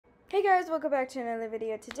Hey guys, welcome back to another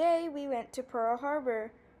video. Today we went to Pearl Harbor.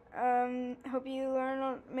 Hope you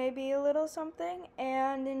learned maybe a little something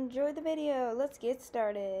and enjoy the video. Let's get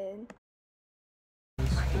started. We're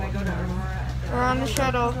on the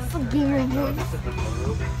shuttle. Hey,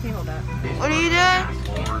 hold up. What are you doing?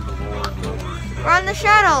 We're on the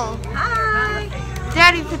shuttle. Hi.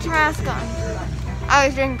 Daddy, put your mask on. I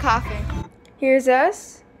was drinking coffee. Here's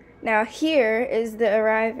us. Now here is the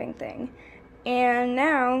arriving thing. And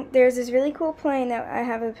now there's this really cool plane that I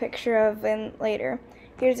have a picture of later.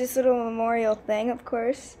 Here's this little memorial thing, of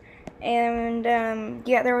course. And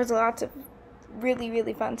yeah, there was lots of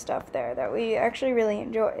really fun stuff there that we actually really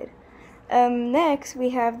enjoyed. Next,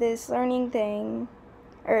 we have this learning thing,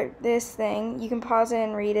 or this thing. You can pause it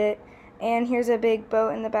and read it. And here's a big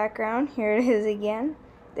boat in the background. Here it is again.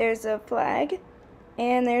 There's a flag.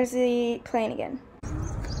 And there's the plane again.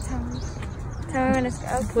 Tell me when it's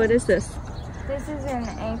go. What is this? This is an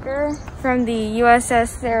anchor from the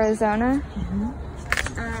USS Arizona.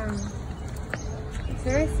 It's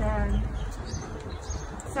very sad.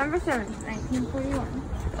 December 7th, 1941.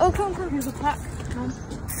 Oh, come, here's a plaque. Come.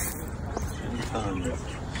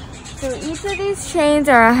 So each of these chains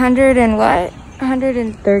are 100 and what?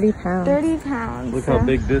 130 pounds. 30 pounds. Look how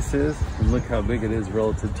big this is, and look how big it is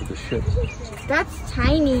relative to the ship. That's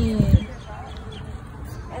tiny.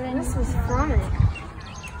 And then this is from it.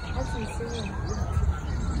 That's insane.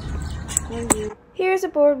 Here's a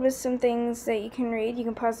board with some things that you can read. You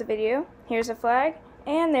can pause the video. Here's a flag,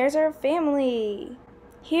 and there's our family.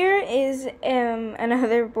 Here is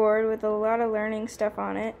another board with a lot of learning stuff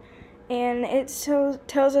on it, and it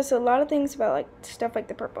tells us a lot of things about like stuff like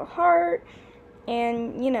the Purple Heart,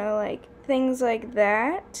 and you know, like things like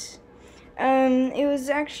that. It was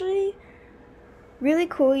actually really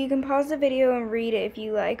cool. You can pause the video and read it if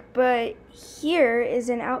you like, but here is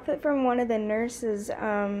an outfit from one of the nurses,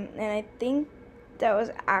 and I think that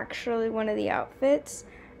was actually one of the outfits.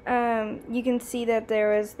 You can see that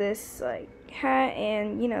there was this like hat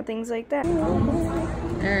and you know, things like that.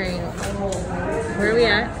 Alright, where are we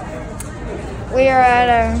at? We are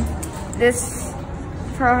at this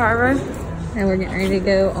Pearl Harbor, And we're getting ready to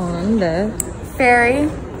go on the ferry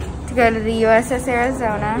to go to the USS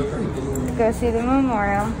Arizona. Go see the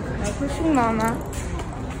memorial, go see Mama,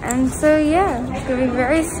 and so yeah, it's gonna be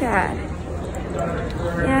very sad.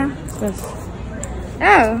 Yeah.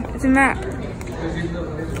 Oh, it's a map.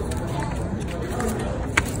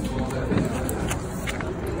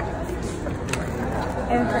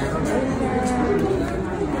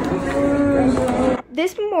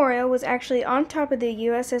 This memorial was actually on top of the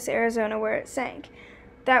USS Arizona where it sank.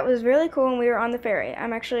 That was really cool when we were on the ferry.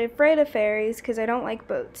 I'm actually afraid of ferries because I don't like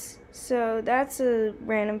boats. So that's a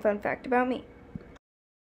random fun fact about me.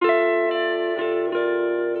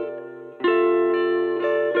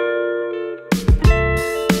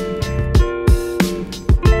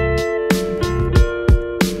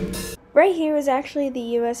 Right here is actually the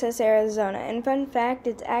USS Arizona, and fun fact,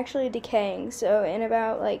 it's actually decaying. So in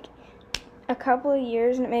about like a couple of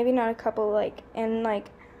years, maybe not a couple, like in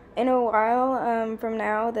a while from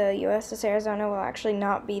now, the USS Arizona will actually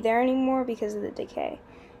not be there anymore because of the decay.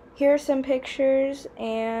 Here are some pictures,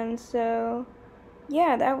 and so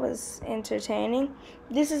yeah, that was entertaining.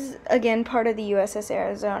 This is again part of the USS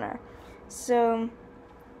Arizona, so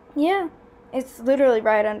yeah, it's literally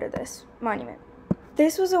right under this monument.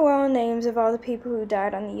 This was a wall of names of all the people who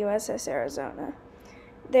died on the USS Arizona.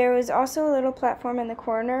 There was also a little platform in the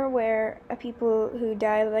corner where people who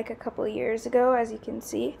died like a couple of years ago, as you can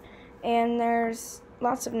see, and there's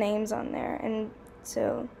lots of names on there, and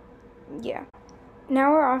so yeah.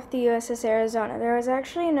 Now we're off the USS Arizona. There was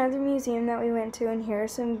actually another museum that we went to, and here are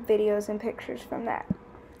some videos and pictures from that.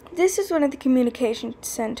 This is one of the communication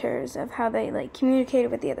centers of how they like communicated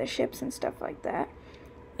with the other ships and stuff like that.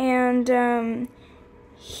 And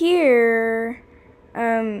here,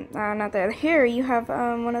 not there. Here you have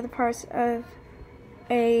one of the parts of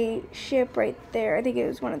a ship right there. I think it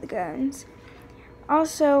was one of the guns.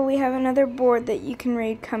 Also, we have another board that you can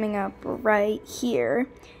read coming up right here.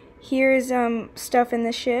 Here's stuff in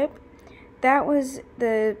the ship. That was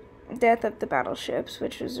the death of the battleships,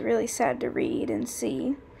 which was really sad to read and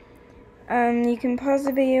see. You can pause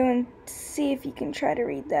the video and see if you can try to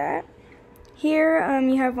read that. Here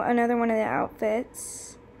you have another one of the outfits.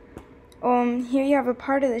 Here you have a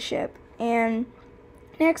part of the ship, and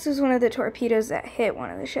next was one of the torpedoes that hit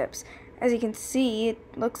one of the ships. As you can see, it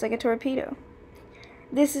looks like a torpedo.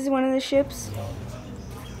 This is one of the ships.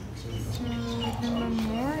 The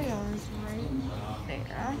memorial is right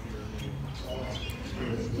there.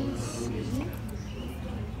 You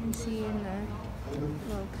can see in the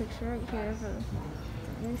little picture right here of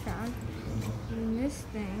we found. And this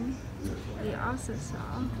thing we also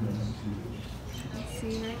saw. Let's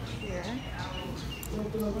see right here.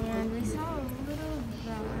 And we saw a little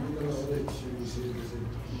duck.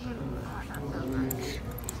 Not that much.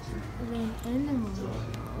 And then in the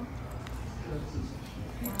middle,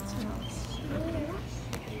 that's what else.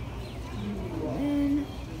 And then,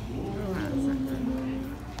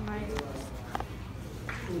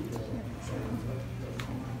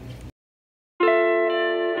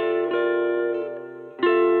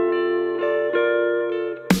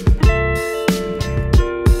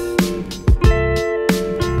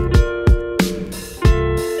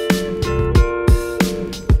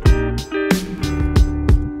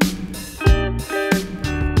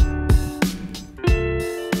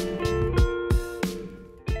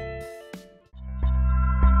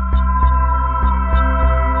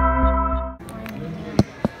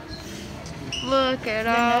 look at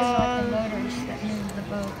all the motors that move the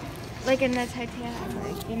boat. Like in the Titanic,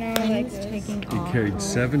 like, you know, like taking off. It carried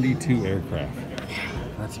 72 aircraft.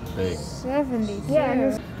 That's big. 72.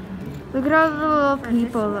 Yeah. Look at all the little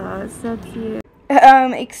people though. It's so cute.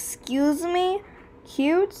 Excuse me?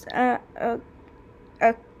 Cute?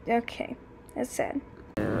 Okay. That's sad.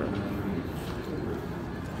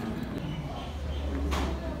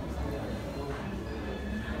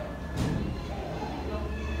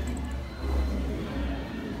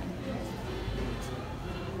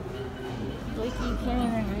 Like, you can't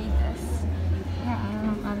even read this. Yeah, I don't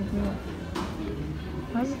know how to do it.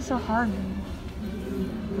 Why is it so hard?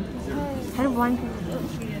 How do blind people do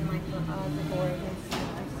it? She didn't like the board.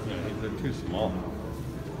 Yeah, they're too small.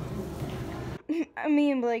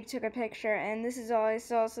 Me and Blake took a picture, and this is all I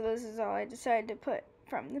saw, so this is all I decided to put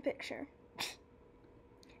from the picture.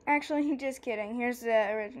 Actually, just kidding. Here's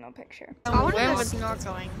the original picture. I want to go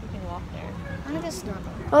snorkeling. You can walk there. I want to go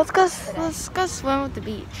snorkeling. Well, let's go swim with the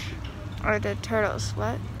beach. Or the turtles.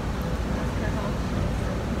 What?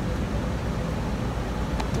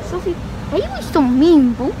 Sophie, why are you so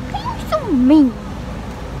mean, boo? Why are you so mean?